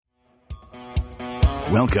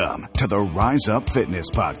Welcome to the Rise Up Fitness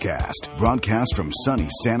Podcast, broadcast from sunny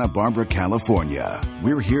Santa Barbara, California.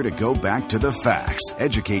 We're here to go back to the facts,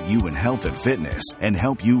 educate you in health and fitness, and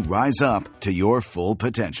help you rise up to your full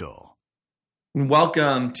potential.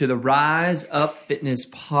 Welcome to the Rise Up Fitness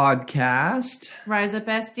Podcast. Rise Up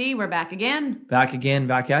SD, we're back again. Back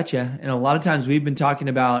at you. And a lot of times we've been talking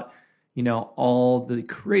about, all the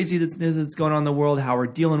craziness that's going on in the world, how we're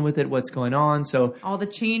dealing with it, what's going on. So all the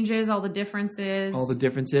changes, all the differences.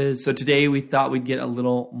 So today we thought we'd get a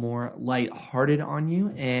little more lighthearted on you,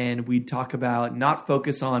 and we'd talk about not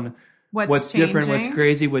focus on what's different, what's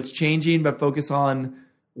crazy, what's changing, but focus on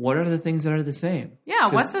what are the things that are the same. Yeah,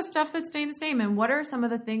 what's the stuff that's staying the same, and what are some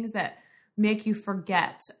of the things that make you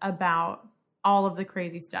forget about all of the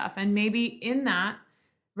crazy stuff? And maybe in that,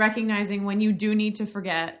 recognizing when you do need to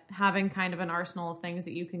forget, having kind of an arsenal of things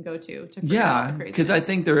that you can go to forget the craziness. Because I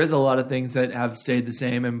think there is a lot of things that have stayed the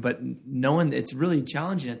same, but it's really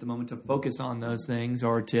challenging at the moment to focus on those things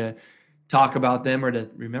or to talk about them or to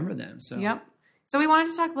remember them. So we wanted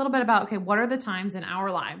to talk a little bit about, what are the times in our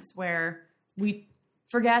lives where we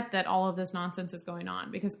forget that all of this nonsense is going on?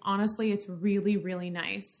 Because honestly, it's really, really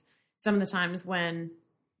nice some of the times when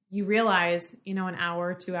you realize, an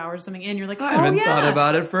hour, 2 hours, or something in, you're like, I haven't thought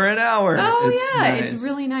about it for an hour. It's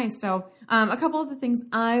really nice. So a couple of the things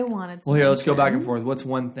I wanted to Well, here, let's go back and forth. What's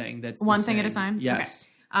one thing that's one thing at a time? Yes.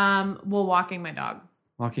 Okay. Walking my dog.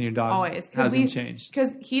 Walking your dog always hasn't changed.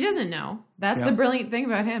 Because he doesn't know. That's the brilliant thing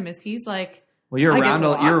about him is he's like, well, you're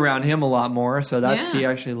around him a lot more, so he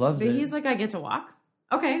actually loves it. But he's like, I get to walk.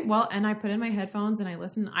 Okay, well, and I put in my headphones and I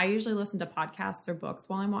listen. I usually listen to podcasts or books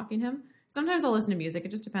while I'm walking him. Sometimes I'll listen to music.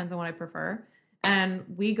 It just depends on what I prefer. And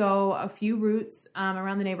we go a few routes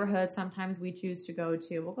around the neighborhood. Sometimes we choose to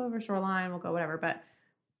we'll go over Shoreline, we'll go whatever. But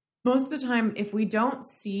most of the time, if we don't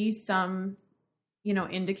see some,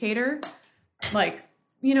 indicator, like,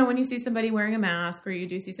 when you see somebody wearing a mask or you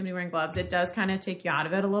do see somebody wearing gloves, it does kind of take you out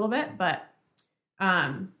of it a little bit. But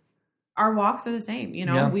our walks are the same.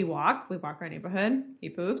 We walk our neighborhood. He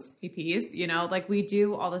poops, he pees, we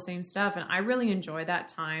do all the same stuff. And I really enjoy that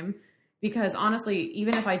time. Because honestly,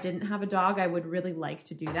 even if I didn't have a dog, I would really like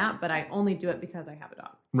to do that. But I only do it because I have a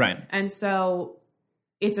dog. Right. And so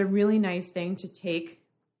it's a really nice thing to take.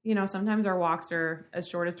 Sometimes our walks are as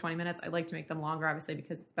short as 20 minutes. I like to make them longer, obviously,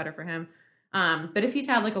 because it's better for him. But if he's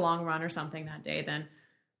had like a long run or something that day, then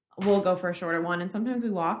we'll go for a shorter one. And sometimes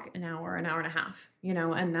we walk an hour and a half,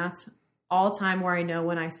 and that's all time where I know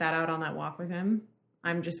when I sat out on that walk with him,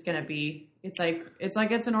 I'm just going to be... It's like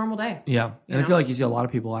it's a normal day. Yeah. And I feel like you see a lot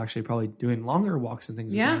of people actually probably doing longer walks and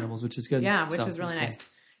things with animals, which is good. Yeah, which is really nice.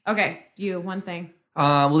 Okay, one thing.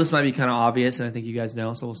 Well, this might be kind of obvious, and I think you guys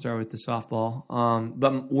know, so we'll start with the softball.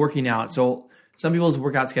 But working out. So some people's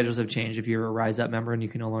workout schedules have changed. If you're a Rise Up member and you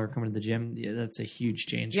can no longer come to the gym, that's a huge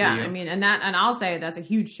change for you. Yeah, I mean, and I'll say that's a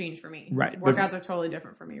huge change for me. Right. Workouts are totally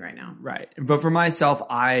different for me right now. Right. But for myself,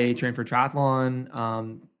 I train for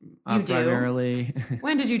triathlon primarily.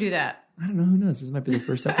 When did you do that? I don't know. Who knows? This might be the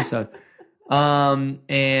first episode.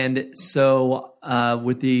 And so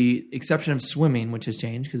with the exception of swimming, which has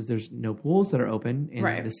changed because there's no pools that are open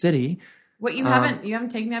in the city. What you haven't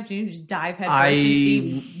taken the opportunity to just dive headfirst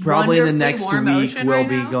into the probably in the next week will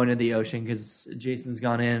be now? Going to the ocean because Jason's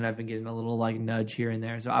gone in and I've been getting a little nudge here and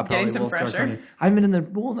there. So I probably will start coming. I've been in the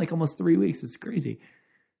pool in almost 3 weeks. It's crazy.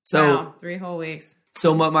 So wow, 3 whole weeks.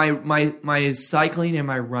 So my cycling and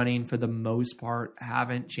my running for the most part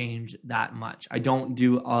haven't changed that much. I don't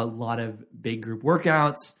do a lot of big group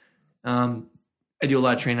workouts. I do a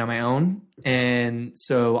lot of training on my own. And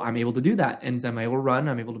so I'm able to do that. And I'm able to run.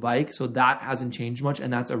 I'm able to bike. So that hasn't changed much.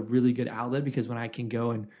 And that's a really good outlet because when I can go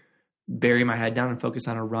and bury my head down and focus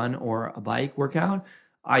on a run or a bike workout,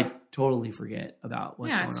 I totally forget about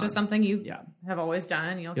what's going on. Yeah, it's just something you have always done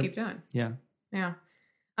and you'll keep doing. Yeah. Yeah.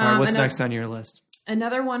 All right, what's next on your list?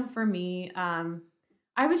 Another one for me,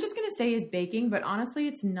 I was just going to say is baking, but honestly,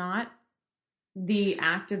 it's not the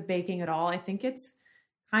act of baking at all. I think it's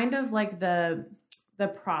kind of like the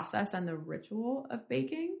process and the ritual of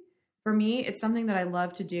baking. For me, it's something that I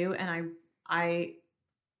love to do, and I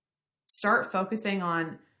start focusing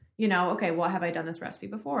on, okay, well, have I done this recipe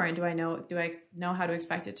before? And do I know how to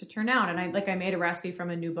expect it to turn out? And I made a recipe from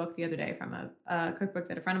a new book the other day from a cookbook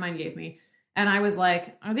that a friend of mine gave me. And I was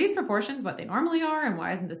like, are these proportions what they normally are? And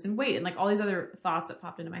why isn't this in weight? And all these other thoughts that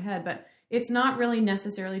popped into my head. But it's not really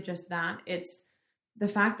necessarily just that. It's the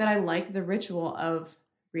fact that I like the ritual of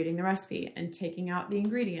reading the recipe and taking out the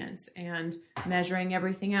ingredients and measuring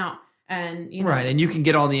everything out. And right, and you can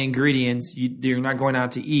get all the ingredients. You're not going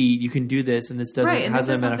out to eat. You can do this, and this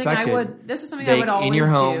hasn't been affected. This is something I would always in your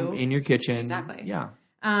home, do. in your kitchen. Exactly. Yeah.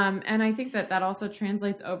 And I think that also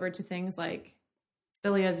translates over to things like,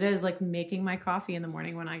 silly as it is, like making my coffee in the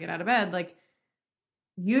morning when I get out of bed. Like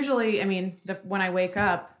usually, I mean, when I wake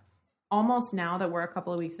up, almost now that we're a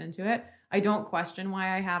couple of weeks into it, I don't question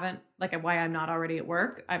why why I'm not already at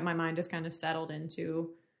work. My mind is kind of settled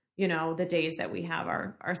into, the days that we have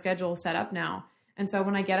our schedule set up now. And so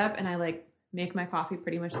when I get up and I like make my coffee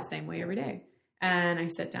pretty much the same way every day, and I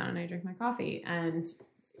sit down and I drink my coffee, and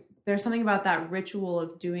there's something about that ritual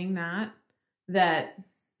of doing that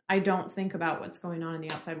I don't think about what's going on in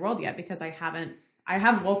the outside world yet, because I haven't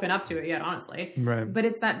woken up to it yet, honestly. Right. But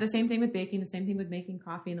it's the same thing with baking, the same thing with making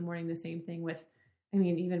coffee in the morning, the same thing with,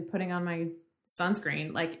 even putting on my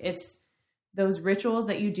sunscreen. Like it's those rituals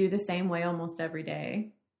that you do the same way almost every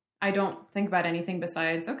day. I don't think about anything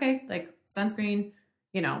besides, okay, like sunscreen,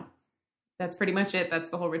 that's pretty much it. That's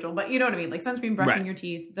the whole ritual. But you know what I mean? Like sunscreen, brushing your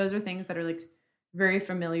teeth. Those are things that are like very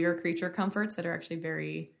familiar creature comforts that are actually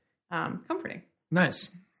very comforting.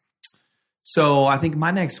 Nice. So I think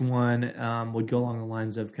my next one would go along the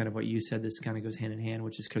lines of kind of what you said. This kind of goes hand in hand,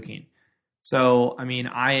 which is cooking. So, I mean,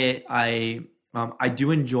 I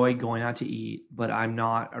do enjoy going out to eat, but I'm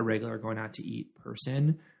not a regular going out to eat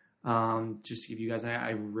person. Just to give you guys,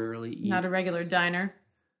 I rarely eat. Not a regular diner.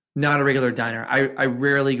 Not a regular diner. I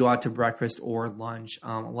rarely go out to breakfast or lunch.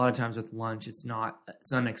 A lot of times with lunch, it's not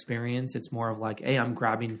an experience. It's more of like, hey, I'm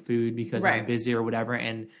grabbing food because I'm busy or whatever.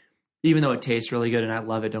 And even though it tastes really good and I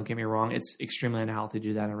love it, don't get me wrong, it's extremely unhealthy to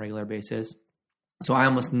do that on a regular basis. So I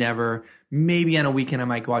almost never, maybe on a weekend I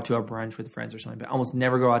might go out to a brunch with friends or something, but I almost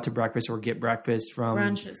never go out to breakfast or get breakfast from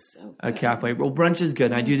brunch is so good. A cafe. Well, brunch is good.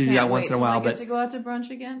 And I do that once in a while. I get to go out to brunch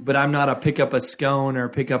again. But I'm not a pick up a scone or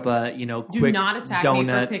pick up a, quick do not attack donut.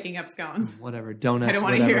 Me for picking up scones. Whatever, donuts, I don't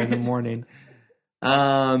want to whatever hear in it. the morning.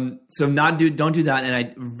 So don't do that. And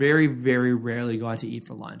I very, very rarely go out to eat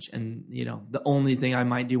for lunch. And, the only thing I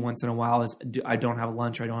might do once in a while is I don't have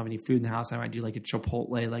lunch or I don't have any food in the house. I might do like a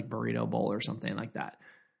Chipotle, like burrito bowl or something like that.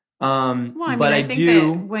 I think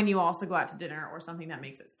that when you also go out to dinner or something, that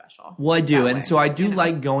makes it special. Well, I do. And so I do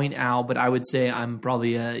like going out, but I would say I'm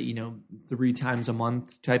probably a, 3 times a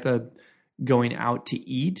month type of going out to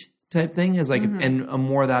eat type thing is like, and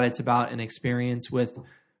more that it's about an experience with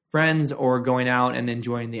friends or going out and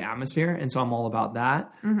enjoying the atmosphere. And so I'm all about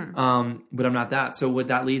that. But I'm not that. So what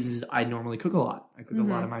that leads is I normally cook a lot. I cook a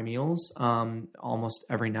lot of my meals, almost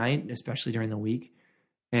every night, especially during the week.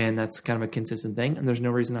 And that's kind of a consistent thing. And there's no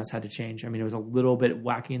reason that's had to change. I mean, it was a little bit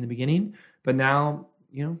wacky in the beginning, but now,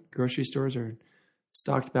 grocery stores are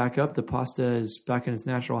stocked back up. The pasta is back in its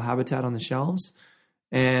natural habitat on the shelves.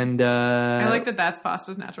 And I like that that's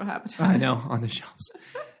pasta's natural habitat. I know, on the shelves.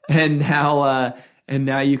 And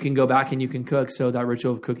now you can go back and you can cook. So that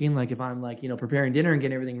ritual of cooking, like if I'm like, preparing dinner and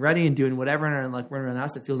getting everything ready and doing whatever, and I'm like running around the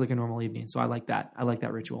house, it feels like a normal evening. So I like that. I like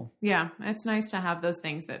that ritual. Yeah. It's nice to have those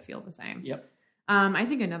things that feel the same. Yep. I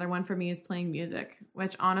think another one for me is playing music,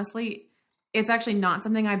 which honestly, it's actually not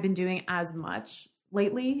something I've been doing as much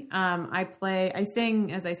lately. I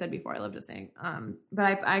sing, as I said before, I love to sing. But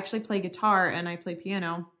I actually play guitar and I play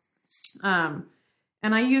piano.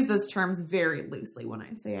 And I use those terms very loosely when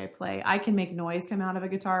I say I play. I can make noise come out of a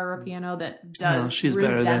guitar or a piano that does. She's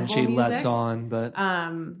better than she music. lets on, but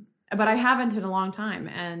I haven't in a long time.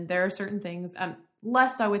 And there are certain things,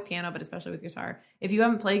 less so with piano, but especially with guitar. If you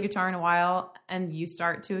haven't played guitar in a while and you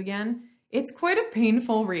start to again, it's quite a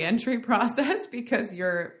painful reentry process because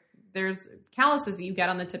there's calluses that you get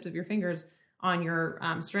on the tips of your fingers on your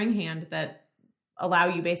string hand that allow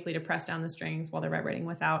you basically to press down the strings while they're vibrating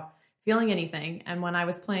without feeling anything. And when I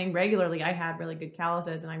was playing regularly, I had really good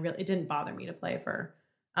calluses, and it didn't bother me to play for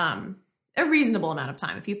a reasonable amount of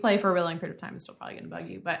time. If you play for a really long period of time, it's still probably going to bug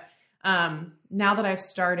you. But now that I've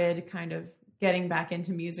started kind of getting back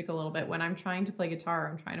into music a little bit, when I'm trying to play guitar,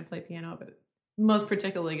 I'm trying to play piano, but most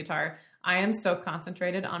particularly guitar, I am so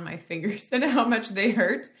concentrated on my fingers and how much they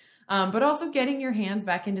hurt. But also getting your hands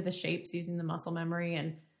back into the shapes, using the muscle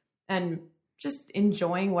memory and just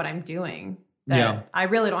enjoying what I'm doing. I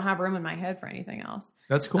really don't have room in my head for anything else.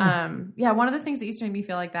 That's cool. One of the things that used to make me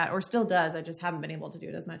feel like that, or still does, I just haven't been able to do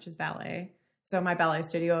it as much, as ballet. So my ballet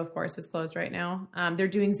studio, of course, is closed right now. They're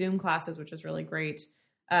doing Zoom classes, which is really great.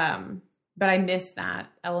 But I miss that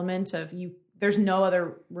element of there's no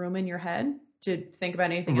other room in your head to think about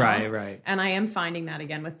anything else. Right. And I am finding that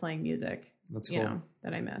again with playing music. That's cool.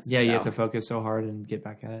 That I miss. Yeah, you have to focus so hard and get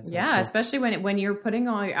back at it. So cool. Especially when you're outputting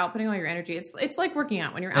all your energy. It's like working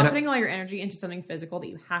out. When you're outputting all your energy into something physical that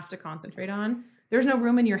you have to concentrate on, there's no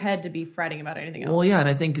room in your head to be fretting about anything else. Well, yeah, and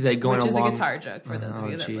I think that going which is along, a guitar joke for those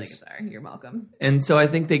of you that play guitar. You're welcome. And so I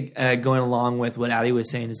think that going along with what Addie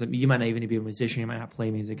was saying is that you might not even be a musician, you might not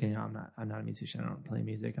play music. And, I'm not a musician. I don't play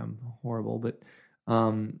music. I'm horrible, but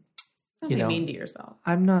don't be mean to yourself.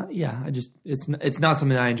 I'm not. Yeah, it's not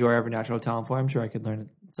something I enjoy or have a natural talent for. I'm sure I could learn it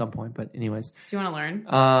at some point, but anyways. Do you want to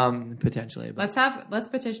learn? Potentially. But. Let's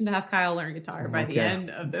petition to have Kyle learn guitar by the end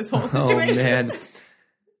of this whole situation. Oh man.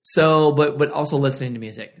 So, but also listening to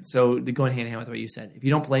music. So going hand in hand with what you said. If you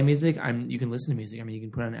don't play music, you can listen to music. I mean, you can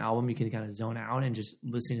put on an album, you can kind of zone out, and just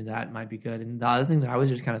listening to that might be good. And the other thing that I was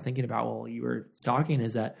just kind of thinking about while you were talking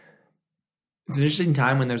is that it's an interesting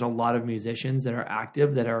time when there's a lot of musicians that are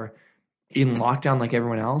active, that are in lockdown like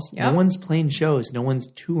everyone else. Yep. No one's playing shows, no one's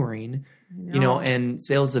touring, and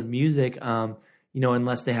sales of music,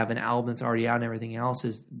 unless they have an album that's already out and everything else,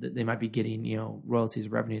 is they might be getting, royalties,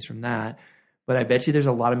 revenues from that. But I bet you there's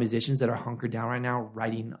a lot of musicians that are hunkered down right now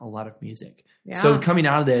writing a lot of music. Yeah. So coming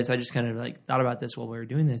out of this, I just kind of thought about this while we were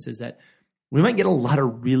doing this, is that we might get a lot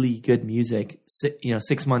of really good music,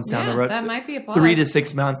 6 months down the road. That might be a plus. 3 to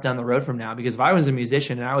 6 months down the road from now. Because if I was a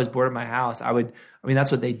musician and I was bored at my house,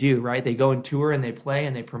 that's what they do, right? They go and tour and they play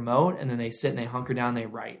and they promote, and then they sit and they hunker down, they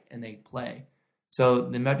write and they play. So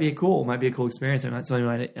it might be a cool experience.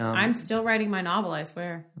 I'm still writing my novel, I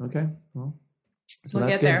swear. Okay. Well. So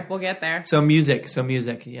we'll get there. So music.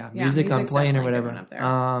 Yeah. Music I'm playing or whatever.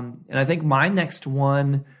 And I think my next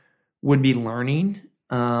one would be learning.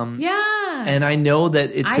 And I know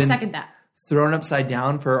that I second that. Thrown upside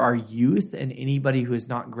down for our youth and anybody who has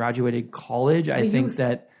not graduated college. I think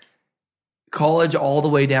that college all the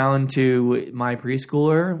way down to my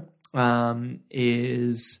preschooler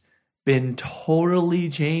is been totally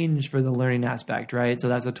changed for the learning aspect, right? So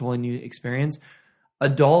that's a totally new experience.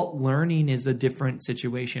 Adult learning is a different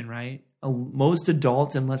situation, right? Most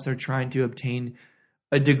adults, unless they're trying to obtain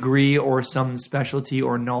a degree or some specialty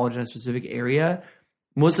or knowledge in a specific area,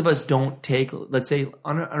 most of us don't take, let's say,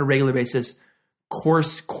 on a regular basis,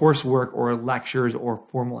 coursework or lectures or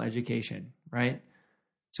formal education, right?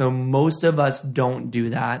 So most of us don't do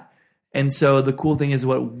that. And so the cool thing is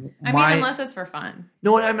unless it's for fun.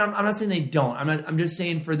 No, I'm not saying they don't. I'm just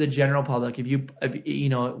saying for the general public,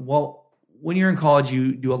 when you're in college,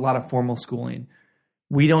 you do a lot of formal schooling.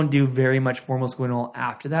 We don't do very much formal schooling all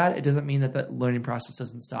after that. It doesn't mean that the learning process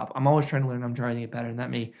doesn't stop. I'm always trying to learn. I'm trying to get better. And that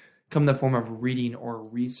may come in the form of reading or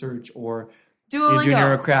research or doing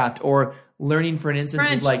a craft or learning, for an instance,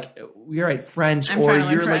 French. You're right, French, or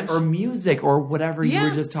you're French. Or music or whatever you were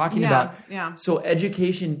just talking about. Yeah. So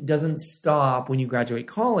education doesn't stop when you graduate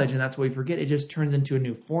college. And that's what we forget. It just turns into a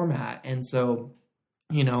new format. And so,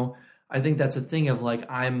 I think that's a thing of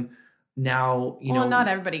I'm now, not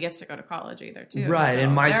everybody gets to go to college either, too. Right. So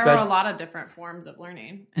and there are a lot of different forms of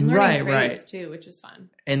learning and learning trades too, which is fun.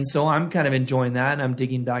 And so I'm kind of enjoying that. And I'm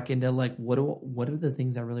digging back into what are the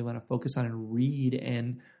things I really want to focus on and read,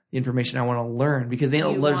 and the information I want to learn, because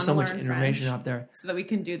there's so much information out there. So that we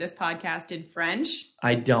can do this podcast in French?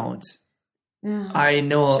 I don't. I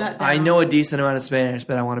know a decent amount of Spanish,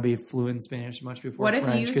 but I want to be fluent in Spanish much before French.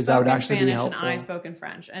 What if you spoke in Spanish and I spoke in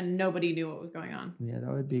French and nobody knew what was going on? Yeah,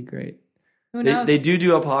 that would be great. Who knows? They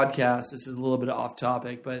do a podcast. This is a little bit off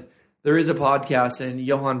topic, but there is a podcast, and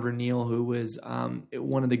Johan Verneel, who was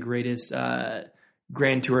one of the greatest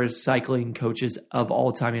Grand Tour cycling coaches of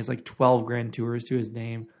all time. He has 12 Grand Tours to his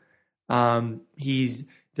name. He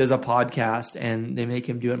does a podcast, and they make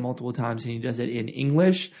him do it multiple times, and he does it in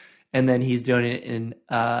English. And then he's doing it in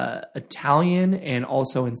Italian and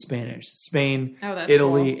also in Spanish, Spain,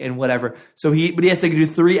 Italy, cool. And whatever. So he has to do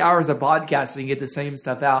 3 hours of podcasting and get the same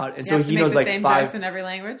stuff out. And so he knows the same 5 jokes in every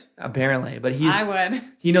language. Apparently, but I would.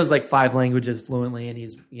 He knows 5 languages fluently, and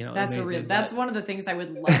he's that's one of the things I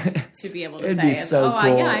would love to be able to say. Be so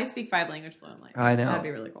cool. I speak 5 languages fluently. I know, that'd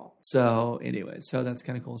be really cool. So anyway, that's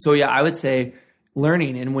kind of cool. So yeah, I would say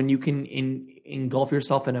learning, and when you can engulf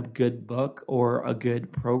yourself in a good book or a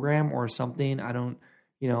good program or something.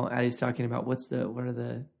 Addie's talking about what are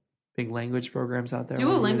the big language programs out there?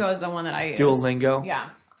 Duolingo is the one that I use. Duolingo? Yeah.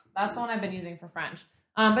 That's the one I've been using for French.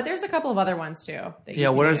 But there's a couple of other ones too.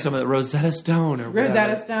 What are some of the Rosetta Stone or whatever?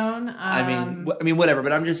 Rosetta Stone. I mean, whatever.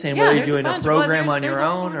 But I'm just saying, are you doing a program on your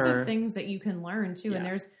own? There's all sorts of things that you can learn too, and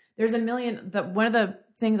there's a million. One of the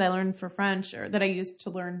things I learned for French, or that I used to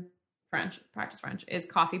learn practice French, is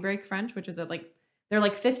Coffee Break French, which is they're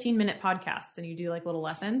 15-minute podcasts, and you do little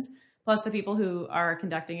lessons. Plus, the people who are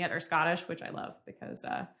conducting it are Scottish, which I love, because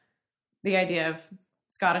the idea of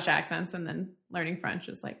Scottish accents and then learning French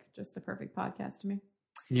is just the perfect podcast to me.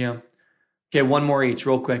 Yeah. Okay, one more each,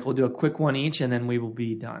 real quick. We'll do a quick one each, and then we will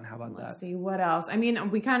be done. How about Let's that? see what else. I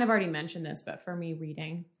mean, we kind of already mentioned this, but for me,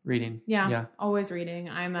 reading. Reading. Yeah. Always reading.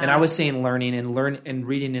 And I was saying learning, and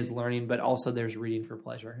reading is learning, but also there's reading for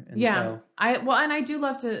pleasure. And so I do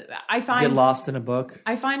love to. I find get lost in a book.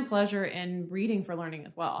 I find pleasure in reading for learning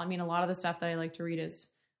as well. I mean, a lot of the stuff that I like to read is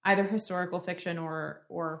either historical fiction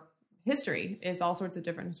or history. Is all sorts of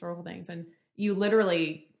different historical things, and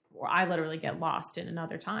I literally get lost in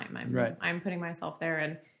another time. I'm putting myself there,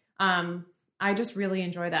 and I just really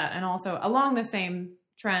enjoy that. And also along the same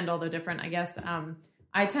trend, although different, I guess,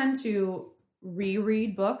 I tend to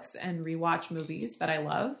reread books and rewatch movies that I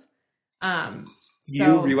love.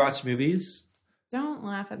 You rewatch movies? Don't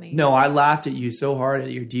laugh at me. No, I laughed at you so hard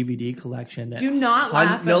at your DVD collection. Do not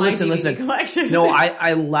laugh at my DVD collection. No,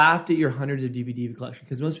 I laughed at your hundreds of DVD collection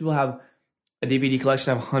because most people have a DVD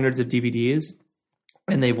collection of hundreds of DVDs.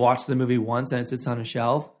 And they've watched the movie once and it sits on a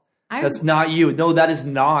shelf. That's not you. No, that is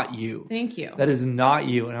not you. Thank you. That is not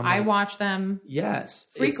you. And I watch them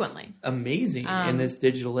frequently. It's amazing in this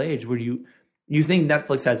digital age where you think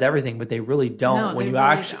Netflix has everything, but they really don't.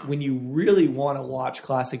 When you really want to watch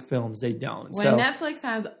classic films, they don't. When Netflix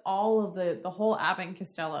has all of the whole Abbott and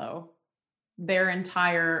Costello, their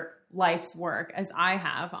entire life's work, as I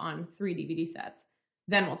have on 3 DVD sets,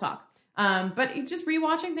 then we'll talk. But just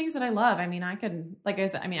rewatching things that I love. I mean, Abbott and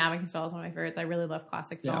Costello is one of my favorites. I really love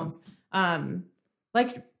classic films.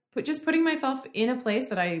 Just putting myself in a place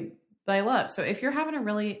that I love. So if you're having a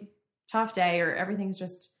really tough day or everything's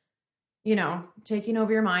just, taking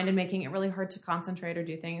over your mind and making it really hard to concentrate or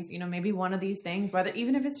do things, maybe one of these things,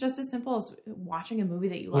 even if it's just as simple as watching a movie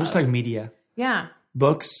that you love. We'll just talk media. Yeah.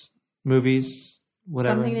 Books, movies,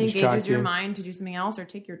 whatever. Something that engages your mind to do something else or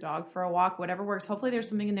take your dog for a walk, whatever works. Hopefully there's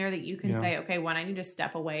something in there that you can say, okay, when I need to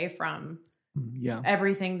step away from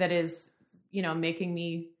everything that is, making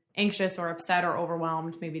me anxious or upset or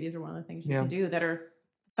overwhelmed. Maybe these are one of the things you can do that are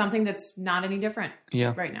something that's not any different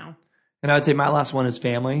right now. And I would say my last one is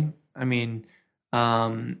family. I mean,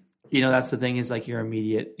 that's the thing is like your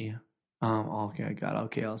immediate,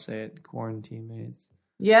 okay, I'll say it. Quarantine mates.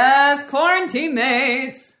 Yes, quarantine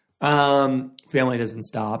mates. Family doesn't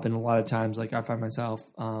stop. And a lot of times, like I find myself,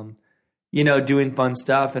 doing fun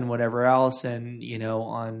stuff and whatever else. And,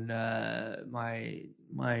 on,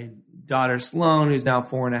 my daughter Sloan, who's now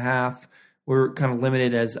 4.5, we're kind of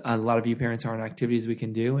limited as a lot of you parents are on activities we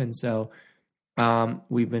can do. And so,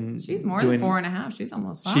 we've been she's more than 4.5. She's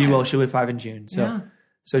almost 5. She'll be 5 in June.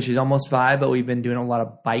 So she's almost 5, but we've been doing a lot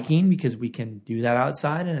of biking because we can do that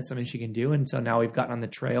outside and it's something she can do. And so now we've gotten on the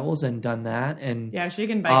trails and done that. And she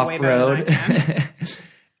can bike way better than I can.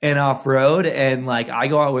 And off-road. And like, I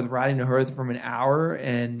go out with riding to Hearth from an hour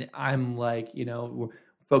and I'm like, we're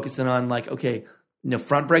focusing on like, okay,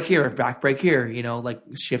 front brake here, back brake here, like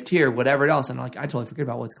shift here, whatever else. And like, I totally forget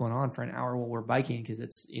about what's going on for an hour while we're biking because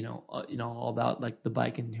it's, all about like the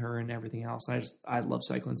bike and her and everything else. And I love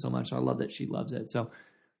cycling so much. I love that she loves it. So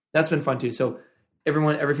that's been fun too. So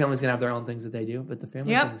every family's gonna have their own things that they do, but the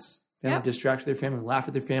family things, distract their family, laugh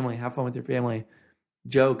with their family, have fun with their family,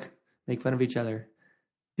 joke, make fun of each other,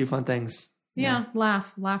 do fun things.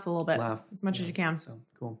 Laugh a little bit, as much as you can. So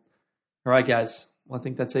cool. All right, guys. Well, I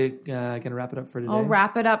think that's it. Gonna wrap it up for today. I'll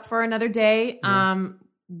wrap it up for another day. Yeah.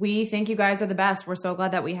 We think you guys are the best. We're so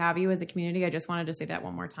glad that we have you as a community. I just wanted to say that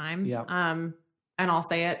one more time. Yeah. And I'll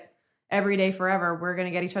say it every day forever. We're going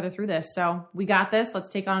to get each other through this. So we got this. Let's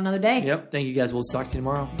take on another day. Yep. Thank you guys. We'll talk to you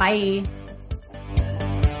tomorrow. Bye.